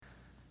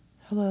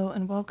Hello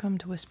and welcome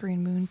to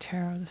Whispering Moon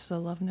Tarot. This is a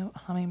Love Note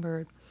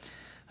Hummingbird.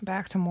 I'm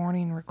back to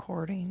morning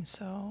recording,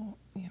 so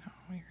you're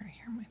gonna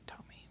hear my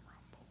tummy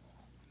rumble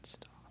and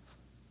stuff.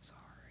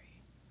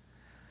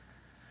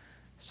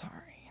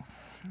 Sorry,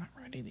 I'm not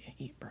ready to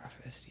eat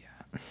breakfast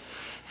yet.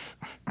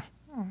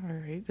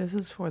 Alright, this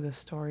is for the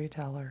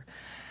storyteller.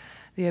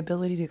 The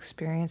ability to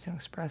experience and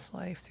express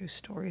life through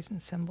stories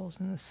and symbols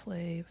in the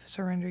slave.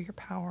 Surrender your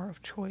power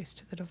of choice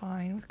to the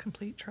divine with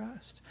complete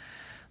trust.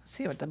 Let's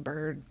see what the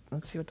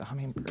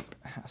hummingbird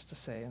has to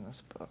say in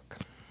this book.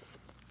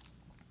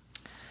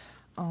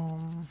 So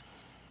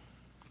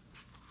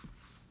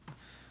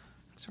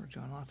we're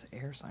doing lots of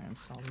air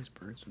signs. So all these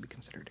birds would be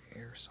considered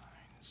air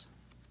signs.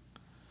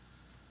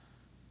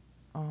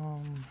 I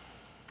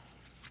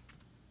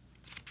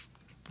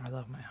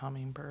love my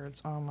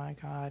hummingbirds. Oh my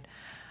God.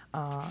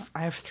 I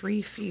have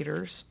 3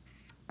 feeders.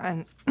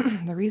 And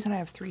the reason I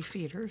have 3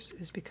 feeders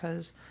is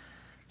because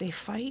they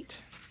fight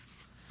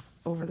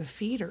over the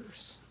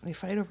feeders. They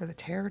fight over the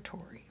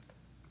territory.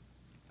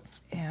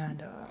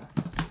 And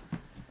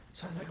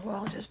so I was like, well,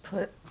 I'll just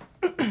put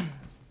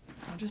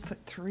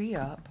 3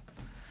 up.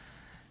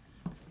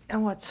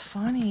 And what's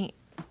funny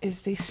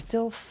is they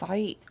still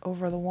fight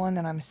over the one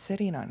that I'm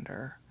sitting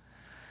under.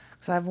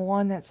 Because I have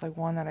one that's like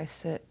one that I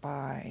sit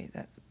by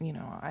that, in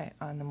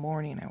the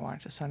morning I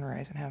watch the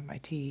sunrise and have my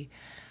tea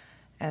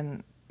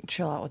and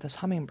chill out with this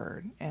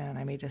hummingbird. And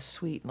I made this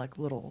sweet, like,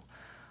 little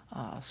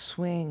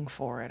swing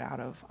for it out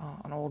of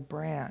an old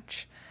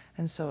branch.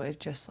 And so it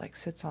just like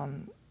sits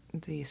on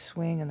the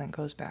swing and then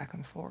goes back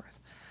and forth.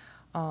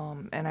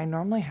 And I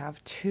normally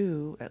have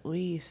 2 at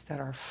least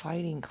that are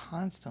fighting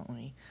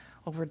constantly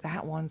over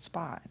that one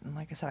spot. And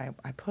like I said,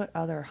 I put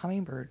other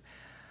hummingbird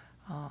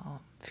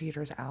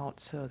feeders out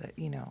so that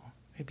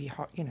it'd be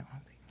hard,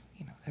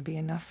 there'd be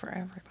enough for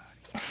everybody.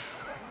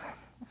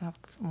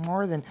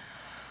 More than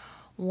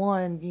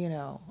one,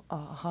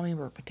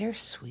 hummingbird, but they're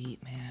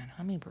sweet, man.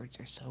 Hummingbirds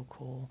are so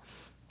cool.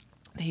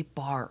 They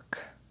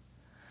bark.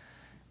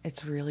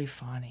 It's really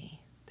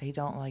funny. They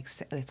don't like,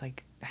 it's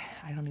like,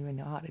 I don't even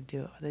know how to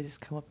do it. They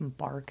just come up and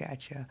bark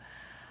at you.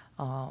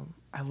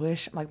 I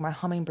wish, like, my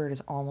hummingbird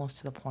is almost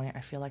to the point,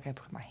 I feel like I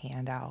put my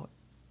hand out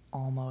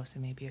almost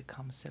and maybe it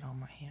comes sit on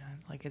my hand.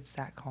 Like, it's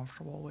that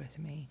comfortable with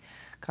me.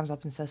 Comes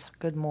up and says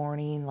good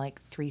morning,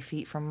 like 3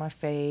 feet from my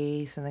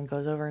face, and then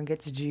goes over and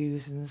gets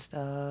juice and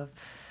stuff.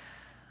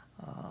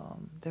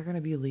 They're going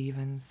to be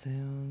leaving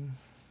soon.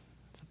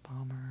 It's a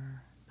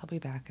bummer. They'll be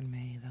back in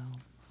May, though.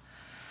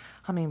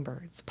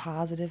 Hummingbirds,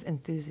 positive,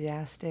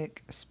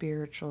 enthusiastic,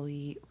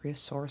 spiritually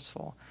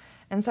resourceful.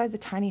 Inside the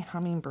tiny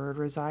hummingbird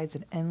resides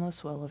an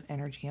endless well of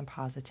energy and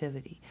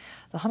positivity.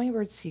 The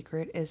hummingbird's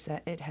secret is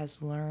that it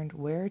has learned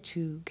where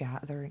to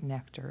gather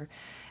nectar,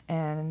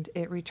 and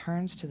it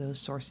returns to those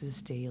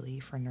sources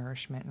daily for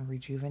nourishment and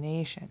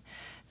rejuvenation.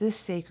 This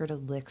sacred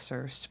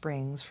elixir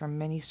springs from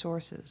many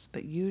sources,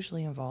 but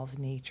usually involves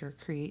nature,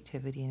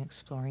 creativity, and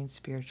exploring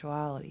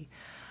spirituality.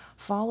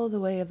 Follow the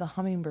way of the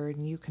hummingbird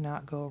and you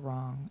cannot go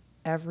wrong.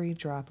 Every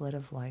droplet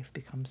of life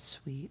becomes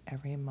sweet,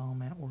 every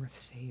moment worth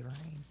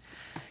savoring.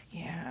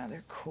 Yeah,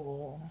 they're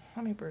cool.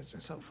 Hummingbirds are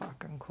so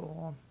fucking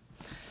cool.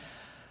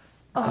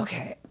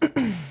 Okay.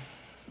 Let's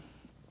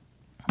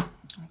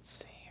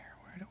see here.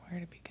 Where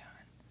to begin?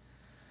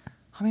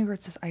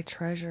 Hummingbird says, I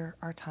treasure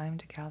our time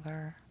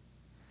together,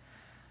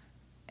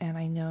 and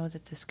I know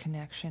that this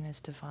connection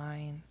is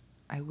divine.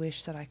 I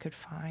wish that I could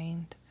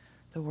find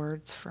the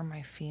words for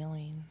my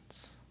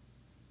feelings.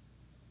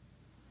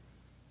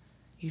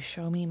 You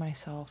show me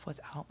myself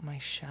without my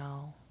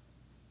shell.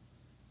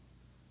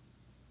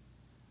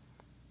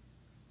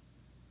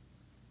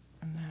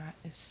 And that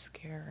is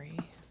scary.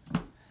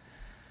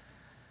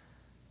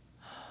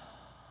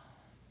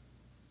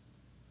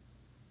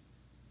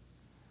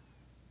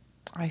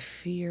 I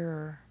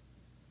fear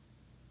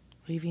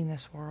leaving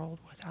this world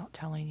without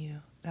telling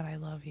you that I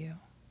love you.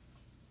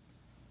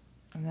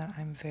 And that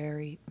I'm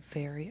very,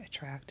 very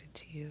attracted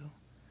to you.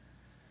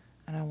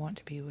 And I want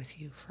to be with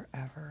you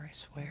forever, I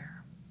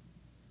swear.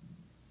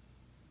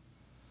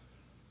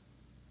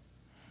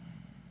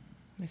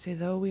 They say,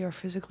 though we are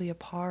physically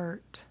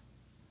apart,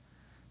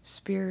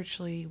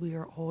 spiritually we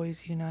are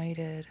always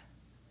united.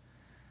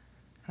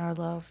 And our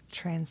love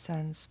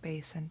transcends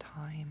space and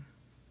time.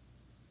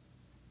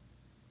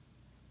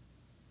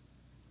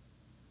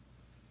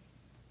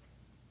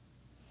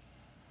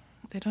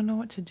 They don't know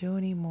what to do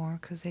anymore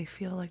because they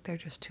feel like they're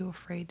just too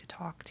afraid to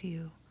talk to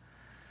you.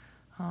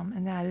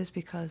 And that is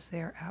because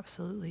they are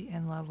absolutely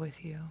in love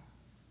with you.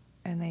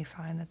 And they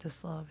find that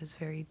this love is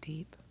very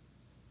deep.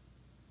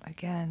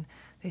 Again,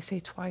 they say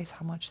twice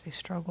how much they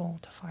struggle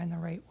to find the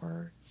right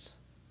words.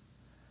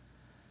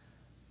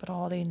 But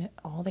all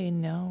they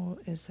know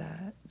is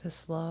that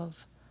this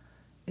love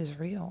is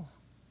real.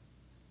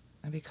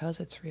 And because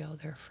it's real,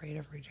 they're afraid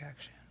of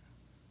rejection.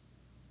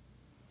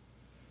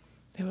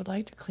 They would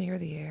like to clear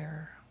the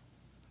air.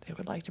 They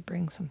would like to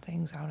bring some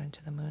things out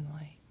into the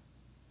moonlight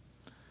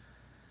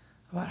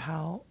about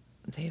how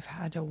they've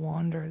had to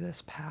wander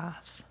this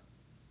path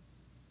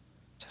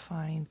to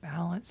find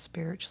balance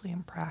spiritually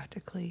and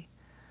practically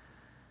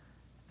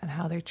and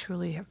how they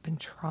truly have been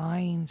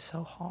trying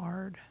so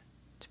hard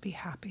to be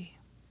happy.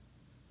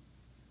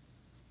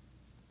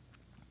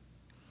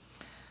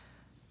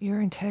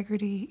 Your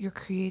integrity, your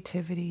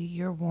creativity,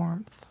 your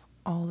warmth,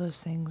 all those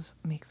things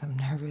make them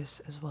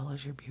nervous, as well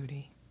as your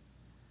beauty.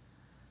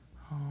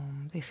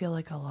 They feel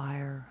like a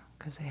liar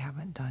because they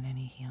haven't done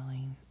any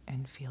healing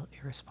and feel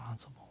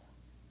irresponsible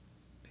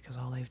because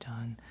all they've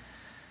done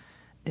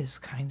is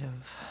kind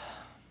of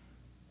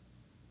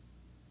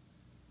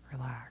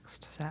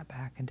relaxed, sat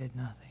back and did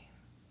nothing.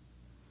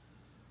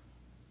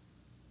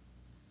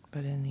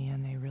 But in the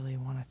end, they really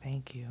want to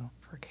thank you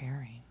for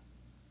caring.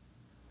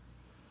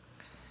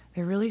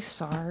 They're really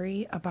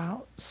sorry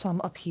about some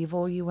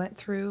upheaval you went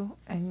through,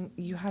 and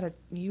you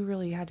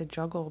really had to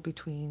juggle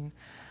between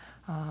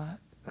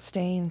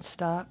staying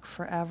stuck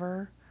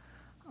forever,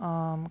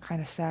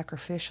 kind of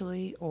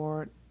sacrificially,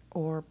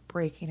 or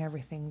breaking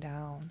everything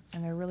down.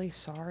 And they're really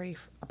sorry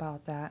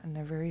about that, and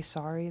they're very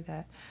sorry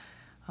that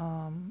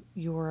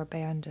you were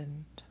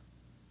abandoned.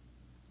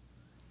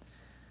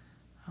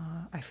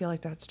 I feel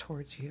like that's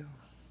towards you.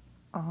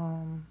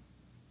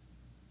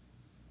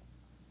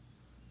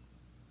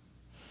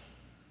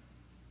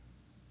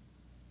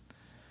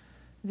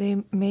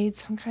 They made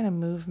some kind of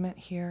movement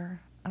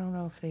here. I don't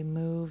know if they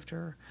moved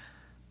or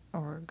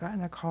got in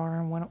their car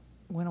and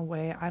went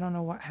away. I don't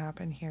know what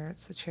happened here.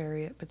 It's the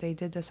Chariot, but they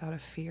did this out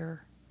of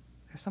fear.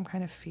 There's some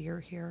kind of fear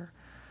here.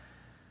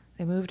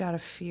 They moved out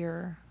of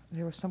fear.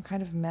 There was some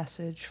kind of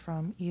message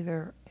from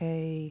either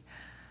a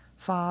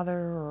father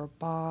or a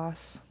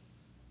boss.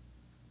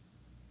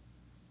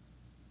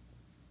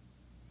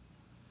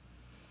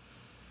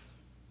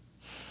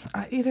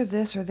 Either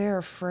this or they're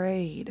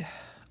afraid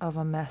of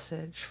a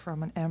message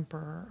from an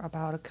emperor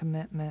about a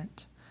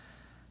commitment,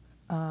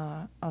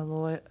 and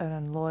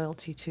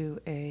loyalty to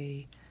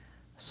a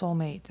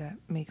soulmate that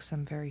makes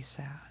them very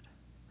sad.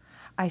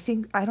 I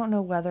don't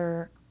know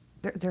whether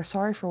they're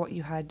sorry for what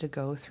you had to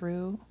go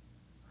through.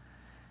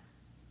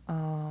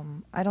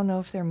 I don't know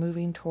if they're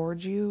moving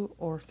towards you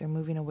or if they're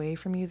moving away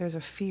from you. There's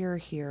a fear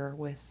here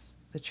with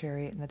the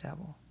Chariot and the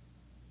Devil.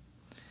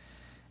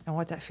 And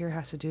what that fear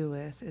has to do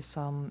with is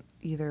some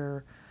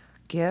either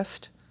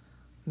gift,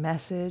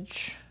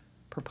 message,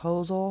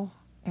 proposal,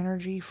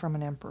 energy from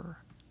an emperor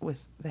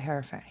with the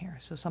Hierophant here.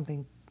 So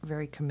something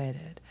very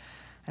committed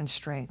and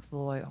strength,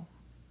 loyal.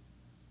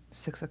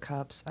 Six of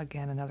Cups,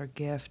 again, another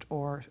gift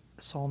or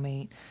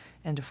soulmate,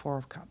 into Four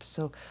of Cups.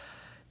 So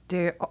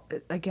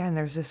again,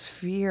 there's this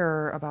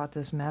fear about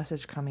this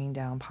message coming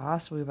down,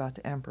 possibly about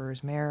the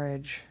Emperor's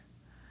marriage.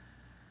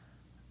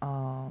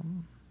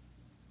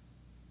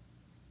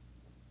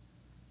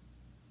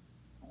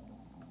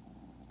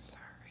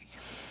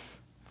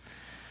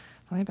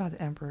 Something about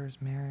the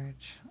Emperor's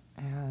marriage,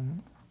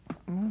 and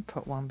I'm going to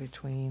put one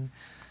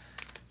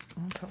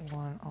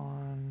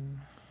on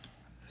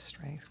the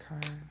Strength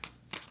card.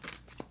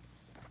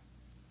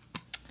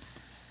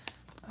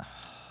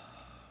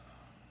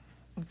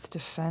 It's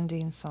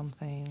defending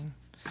something,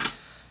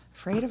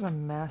 afraid of a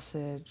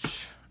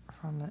message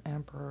from the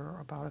Emperor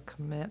about a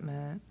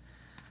commitment.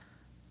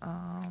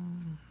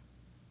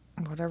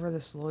 Whatever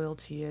this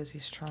loyalty is,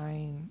 he's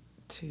trying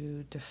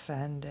to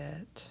defend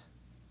it.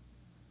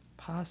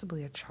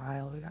 Possibly a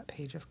child. We got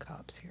Page of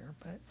Cups here,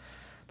 but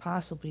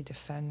possibly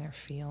defend their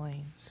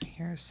feelings.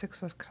 Here's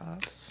Six of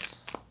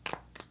Cups.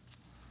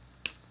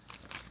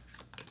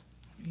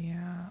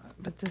 Yeah,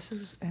 but this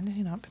is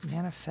ending up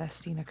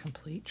manifesting a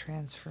complete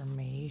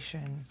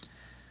transformation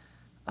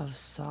of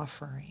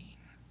suffering.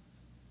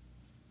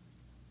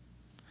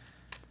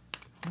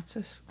 What's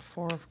this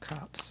Four of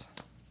Cups?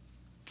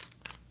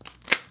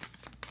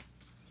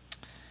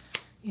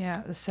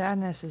 Yeah, the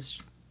sadness is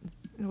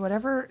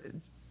whatever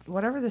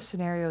the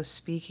scenario is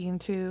speaking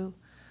to,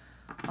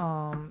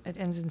 it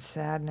ends in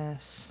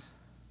sadness.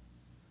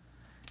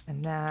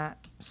 And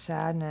that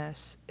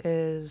sadness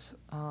is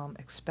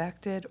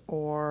expected,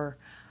 or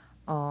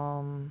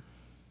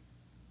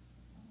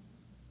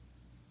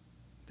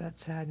that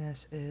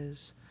sadness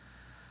is,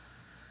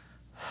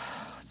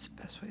 what's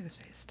the best way to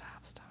say stop?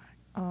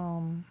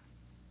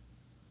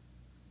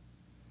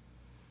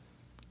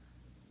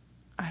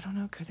 I don't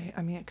know,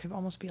 it could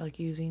almost be like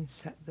using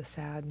the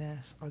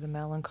sadness or the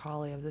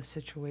melancholy of the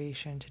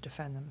situation to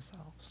defend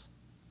themselves.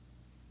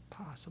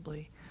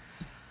 Possibly.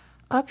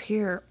 Up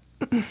here,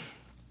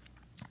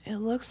 it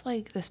looks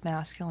like this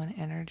masculine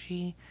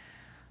energy,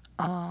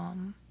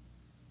 to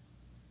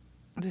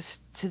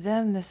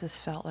them, this has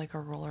felt like a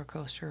roller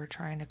coaster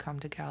trying to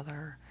come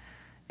together.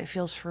 It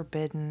feels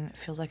forbidden. It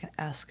feels like an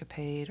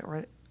escapade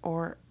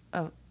or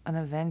an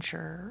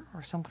adventure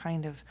or some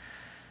kind of.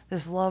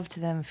 This love to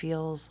them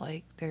feels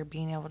like they're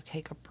being able to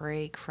take a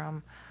break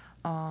from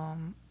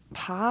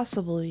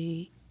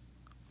possibly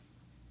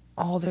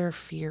all their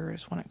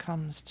fears when it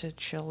comes to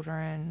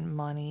children,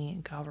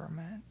 money,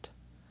 government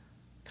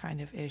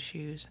kind of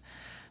issues.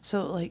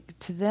 So, like,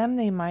 to them,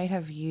 they might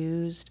have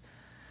used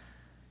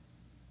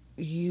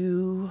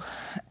you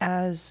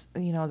as,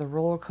 the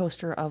roller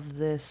coaster of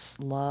this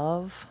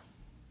love,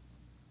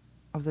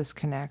 of this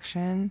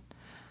connection.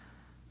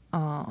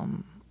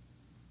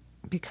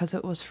 because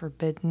it was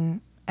forbidden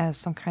as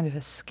some kind of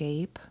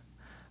escape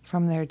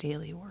from their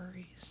daily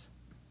worries.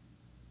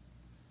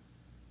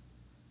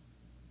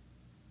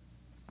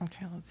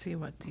 Okay, let's see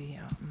what the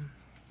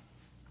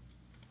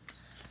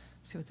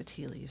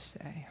tea leaves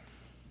say.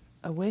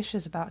 A wish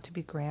is about to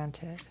be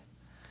granted.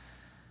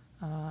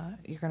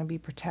 You're going to be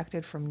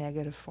protected from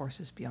negative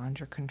forces beyond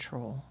your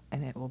control,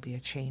 and it will be a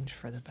change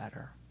for the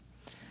better.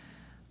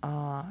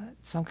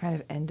 Some kind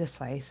of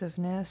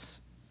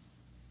indecisiveness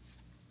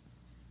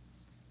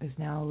is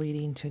now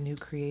leading to new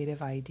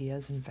creative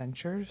ideas and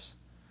ventures.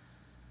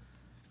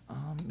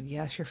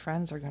 Yes, your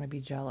friends are going to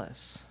be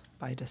jealous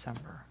by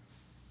December.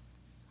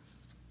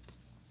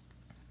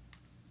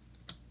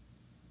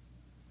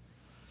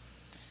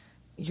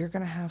 You're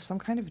going to have some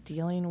kind of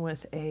dealing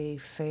with a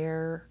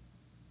fair,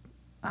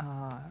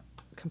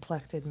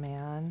 complected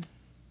man.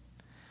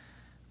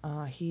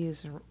 He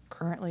is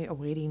currently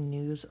awaiting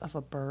news of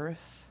a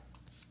birth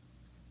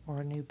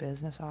or a new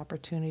business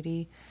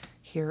opportunity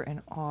here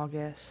in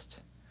August.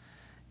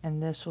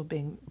 And this will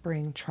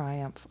bring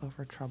triumph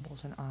over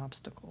troubles and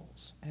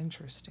obstacles.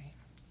 Interesting.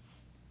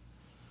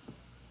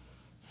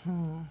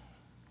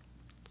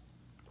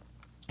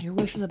 Your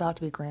wish is about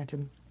to be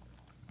granted,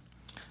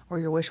 or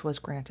your wish was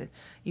granted.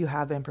 You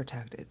have been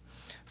protected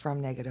from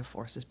negative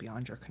forces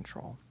beyond your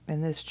control.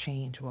 And this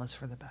change was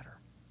for the better.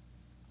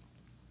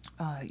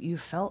 You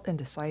felt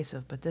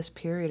indecisive, but this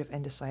period of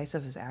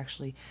indecisive has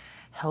actually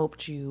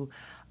helped you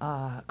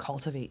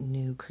cultivate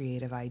new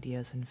creative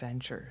ideas and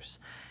ventures.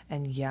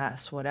 And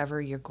yes,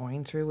 whatever you're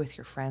going through with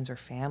your friends or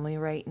family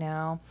right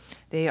now,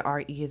 they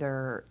are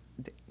either,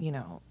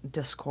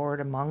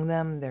 discord among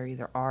them. They're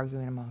either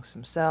arguing amongst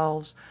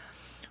themselves,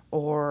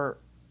 or,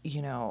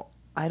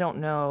 I don't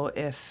know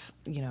if,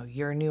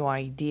 your new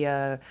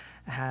idea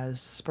has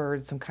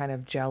spurred some kind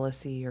of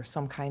jealousy or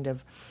some kind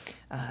of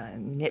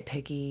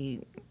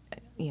nitpicky,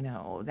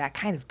 that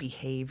kind of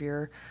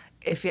behavior.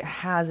 If it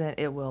hasn't,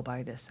 it will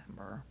by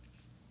December.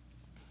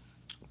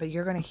 But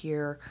you're going to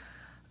hear,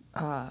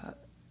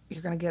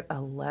 you're going to get a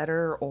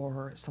letter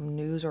or some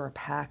news or a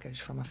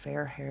package from a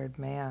fair-haired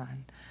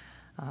man,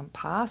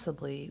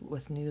 possibly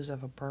with news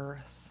of a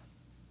birth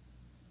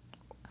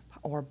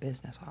or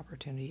business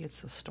opportunity.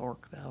 It's the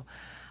stork, though.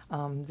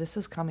 This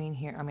is coming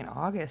here.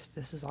 August.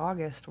 This is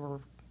August. We're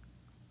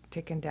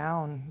ticking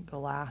down the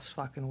last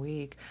fucking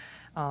week.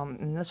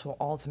 And this will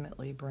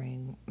ultimately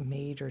bring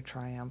major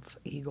triumph,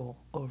 eagle,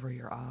 over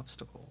your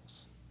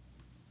obstacles.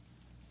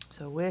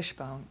 So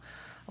wishbone.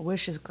 A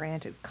wish is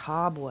granted.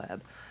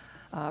 Cobweb.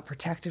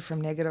 Protected from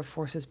negative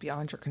forces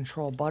beyond your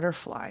control.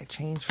 Butterfly,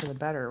 change for the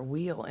better.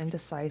 Wheel,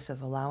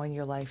 indecisive, allowing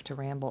your life to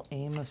ramble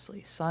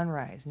aimlessly.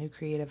 Sunrise, new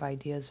creative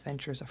ideas,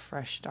 ventures, a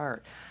fresh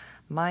start.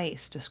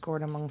 Mice,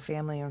 discord among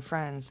family and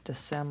friends.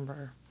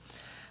 December.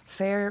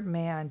 Fair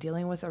man,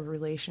 dealing with a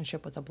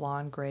relationship with a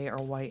blonde, gray, or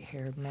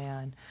white-haired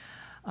man.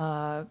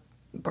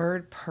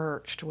 Bird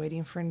perched,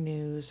 waiting for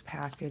news,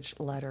 package,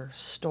 letter.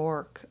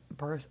 Stork,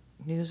 birth,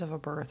 news of a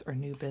birth or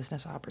new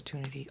business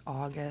opportunity.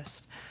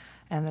 August.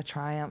 And the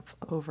triumph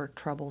over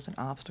troubles and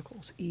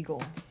obstacles.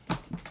 Eagle.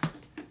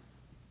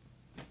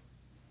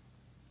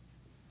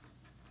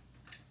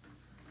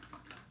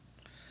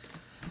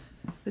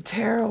 The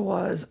tarot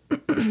was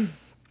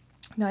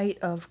Knight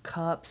of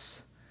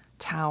Cups,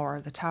 Tower.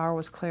 The Tower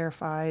was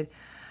clarified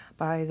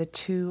by the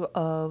Two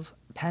of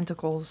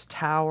Pentacles,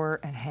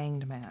 Tower, and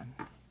Hanged Man.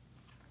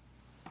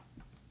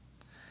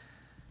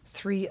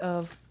 Three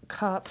of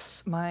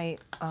Cups, my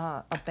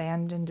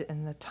abandoned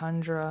in the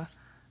tundra,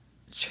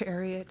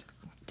 Chariot,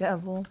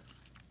 Devil,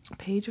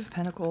 Page of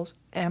Pentacles,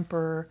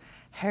 Emperor,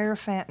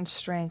 Hierophant, and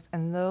Strength,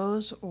 and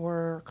those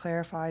were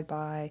clarified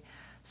by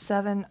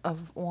Seven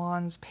of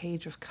Wands,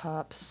 Page of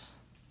Cups,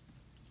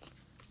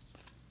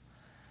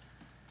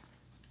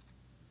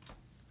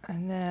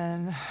 and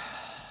then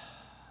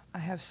I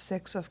have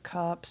Six of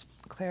Cups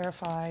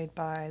clarified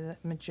by the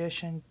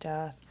Magician,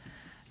 Death,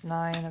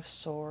 Nine of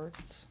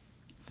Swords,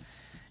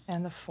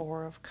 and the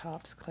Four of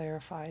Cups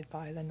clarified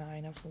by the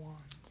Nine of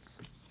Wands.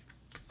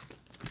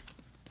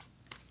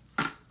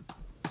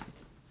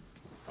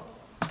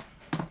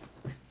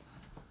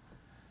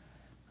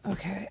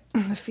 Okay,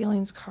 the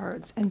feelings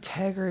cards.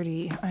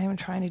 Integrity. I am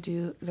trying to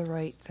do the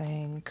right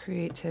thing.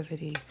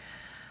 Creativity.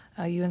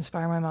 You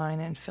inspire my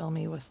mind and fill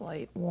me with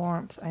light.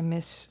 Warmth. I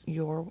miss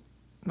you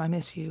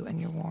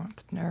and your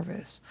warmth.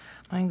 Nervous.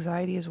 My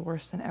anxiety is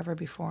worse than ever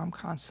before. I'm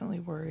constantly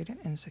worried and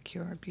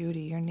insecure.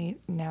 Beauty. Your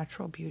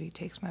natural beauty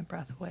takes my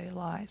breath away.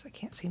 Lies. I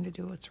can't seem to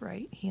do what's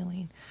right.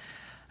 Healing.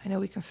 I know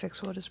we can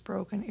fix what is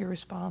broken.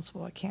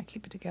 Irresponsible. I can't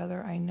keep it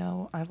together. I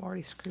know I've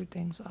already screwed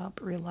things up.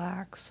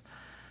 Relax.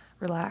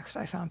 Relaxed,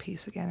 I found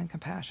peace again and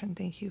compassion.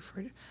 Thank you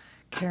for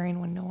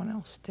caring when no one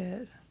else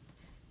did.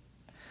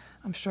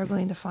 I'm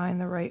struggling to find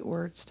the right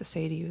words to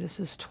say to you. This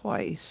is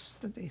twice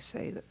that they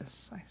say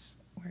this.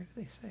 Where do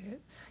they say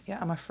it? Yeah,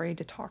 I'm afraid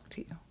to talk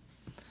to you.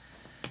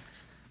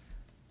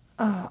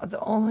 The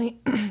only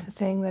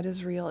thing that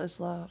is real is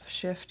love.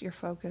 Shift your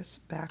focus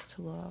back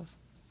to love.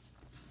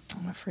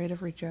 I'm afraid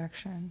of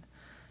rejection.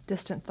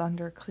 Distant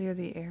thunder, clear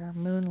the air.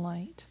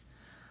 Moonlight.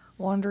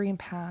 Wandering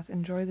path,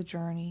 enjoy the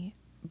journey.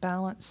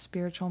 Balance,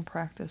 spiritual and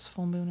practice,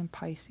 full moon in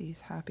Pisces,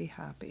 happy,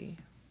 happy.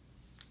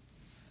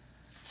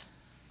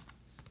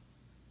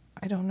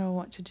 I don't know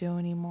what to do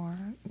anymore.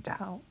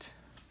 Doubt.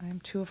 I am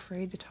too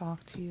afraid to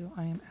talk to you.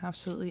 I am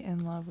absolutely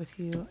in love with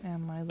you,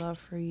 and my love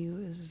for you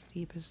is as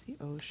deep as the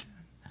ocean.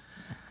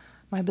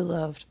 My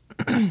beloved,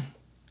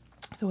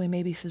 though we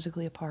may be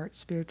physically apart,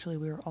 spiritually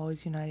we are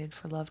always united,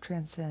 for love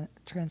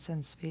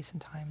transcends space and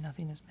time.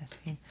 Nothing is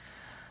missing.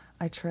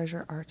 I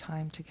treasure our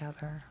time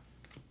together.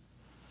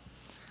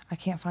 I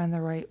can't find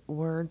the right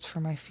words for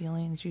my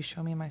feelings. You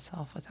show me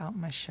myself without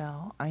my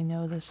shell. I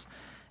know this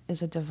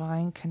is a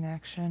divine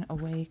connection,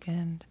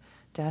 awakened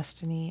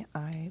destiny.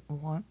 I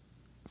want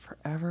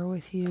forever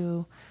with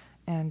you,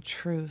 and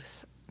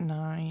truth.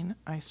 9.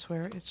 I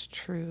swear it's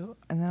true.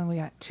 And then we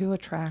got 2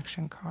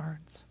 attraction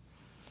cards.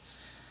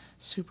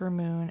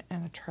 Supermoon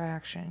and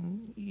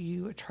attraction.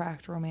 You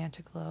attract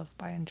romantic love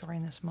by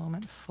enjoying this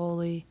moment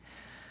fully.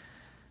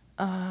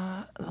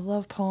 The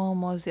love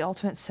poem was, the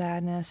ultimate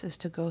sadness is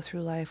to go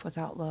through life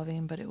without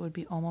loving, but it would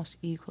be almost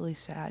equally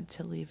sad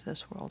to leave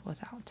this world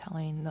without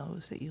telling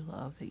those that you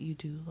love that you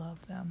do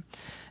love them.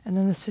 And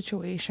then the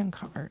situation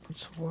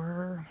cards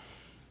were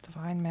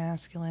divine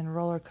masculine,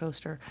 roller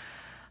coaster,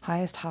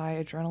 highest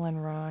high,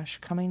 adrenaline rush,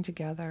 coming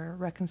together,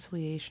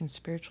 reconciliation,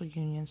 spiritual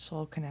union,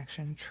 soul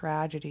connection,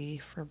 tragedy,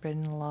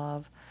 forbidden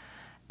love,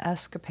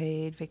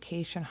 escapade,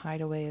 vacation,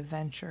 hideaway,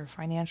 adventure,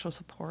 financial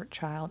support,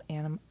 child,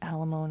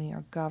 alimony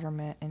or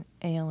government, and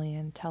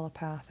alien,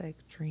 telepathic,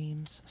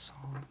 dreams,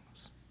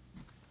 songs.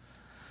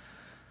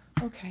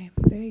 Okay,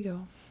 there you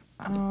go.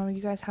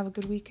 You guys have a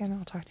good weekend.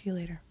 I'll talk to you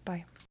later.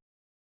 Bye.